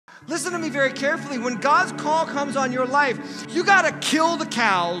Listen to me very carefully. When God's call comes on your life, you gotta kill the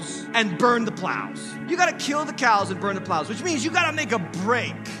cows and burn the plows. You gotta kill the cows and burn the plows, which means you gotta make a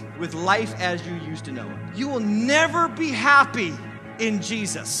break with life as you used to know it. You will never be happy in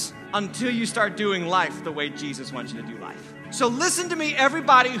Jesus until you start doing life the way Jesus wants you to do life. So listen to me,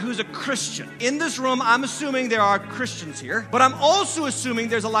 everybody who's a Christian. In this room, I'm assuming there are Christians here, but I'm also assuming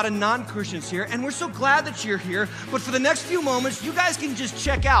there's a lot of non-Christians here, and we're so glad that you're here. But for the next few moments, you guys can just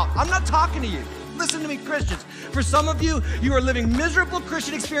check out. I'm not talking to you. Listen to me, Christians. For some of you, you are living miserable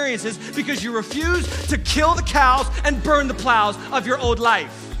Christian experiences because you refuse to kill the cows and burn the plows of your old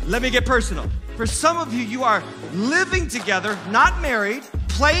life. Let me get personal. For some of you, you are living together, not married,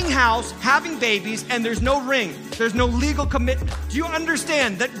 playing house, having babies, and there's no ring. There's no legal commitment. Do you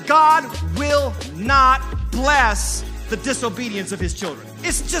understand that God will not bless the disobedience of his children?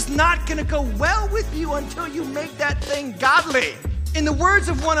 It's just not gonna go well with you until you make that thing godly. In the words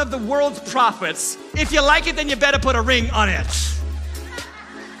of one of the world's prophets, if you like it, then you better put a ring on it.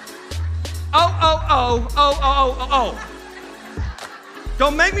 Oh.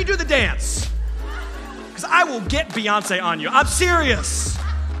 Don't make me do the dance, because I will get Beyonce on you. I'm serious.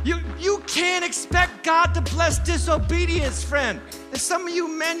 You can't expect God to bless disobedience, friend. And some of you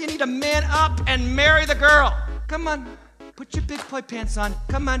men, you need to man up and marry the girl. Come on, put your big boy pants on.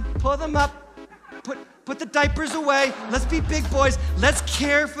 Come on, pull them up. Put the diapers away. Let's be big boys. Let's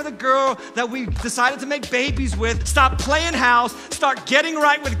care for the girl that we decided to make babies with. Stop playing house. Start getting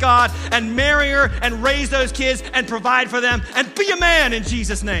right with God and marry her and raise those kids and provide for them and be a man in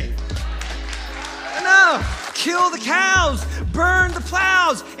Jesus' name. Enough. Kill the cows. Burn the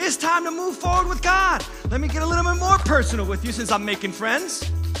plows. It's time to move forward with God. Let me get a little bit more personal with you since I'm making friends.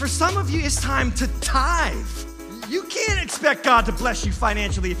 For some of you, it's time to tithe. You can't expect God to bless you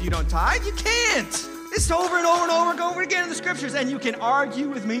financially if you don't tithe. You can't. It's over and over and over again in the scriptures, and you can argue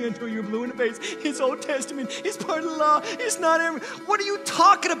with me until you're blue in the face. It's Old Testament. It's part of the law. It's not every. What are you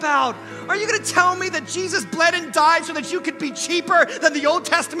talking about? Are you going to tell me that Jesus bled and died so that you could be cheaper than the Old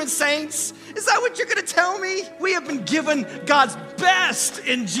Testament saints? Is that what you're going to tell me? We have been given God's best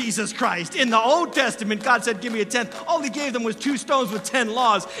in Jesus Christ. In the Old Testament, God said, give me a tenth. All he gave them was 2 stones with 10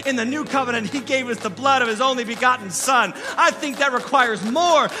 laws. In the New Covenant, he gave us the blood of his only begotten Son. I think that requires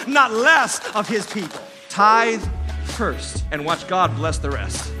more, not less, of his people. Tithe first and watch God bless the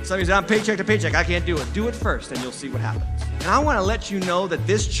rest. Some of you say, I'm paycheck to paycheck. I can't do it. Do it first and you'll see what happens. And I want to let you know that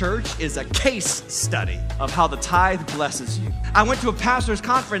this church is a case study of how the tithe blesses you. I went to a pastor's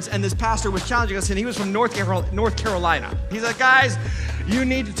conference and this pastor was challenging us, and he was from North Carolina. He's like, guys, you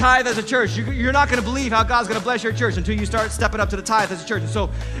need to tithe as a church. You're not going to believe how God's going to bless your church until you start stepping up to the tithe as a church.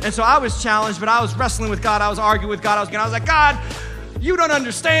 And so I was challenged, but I was wrestling with God. I was arguing with God. I was like, God, you don't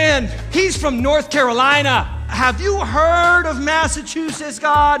understand. He's from North Carolina. Have you heard of Massachusetts,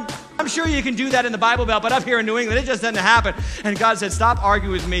 God? I'm sure you can do that in the Bible Belt, but up here in New England, it just doesn't happen. And God said, stop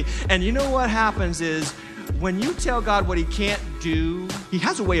arguing with me. And you know what happens is when you tell God what he can't do, he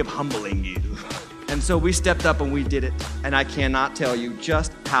has a way of humbling you. And so we stepped up and we did it. And I cannot tell you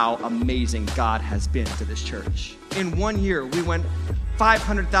just how amazing God has been to this church. In 1 year, we went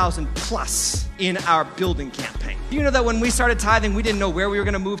 500,000 plus in our building campaign. You know that when we started tithing, we didn't know where we were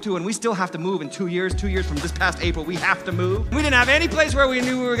going to move to, and we still have to move in 2 years. 2 years from this past April, we have to move. We didn't have any place where we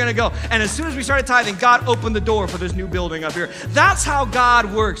knew we were going to go. And as soon as we started tithing, God opened the door for this new building up here. That's how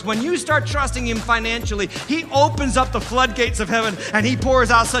God works. When you start trusting him financially, he opens up the floodgates of heaven, and he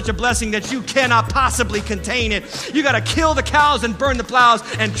pours out such a blessing that you cannot possibly contain it. You got to kill the cows and burn the plows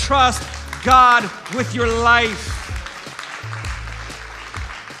and trust God with your life.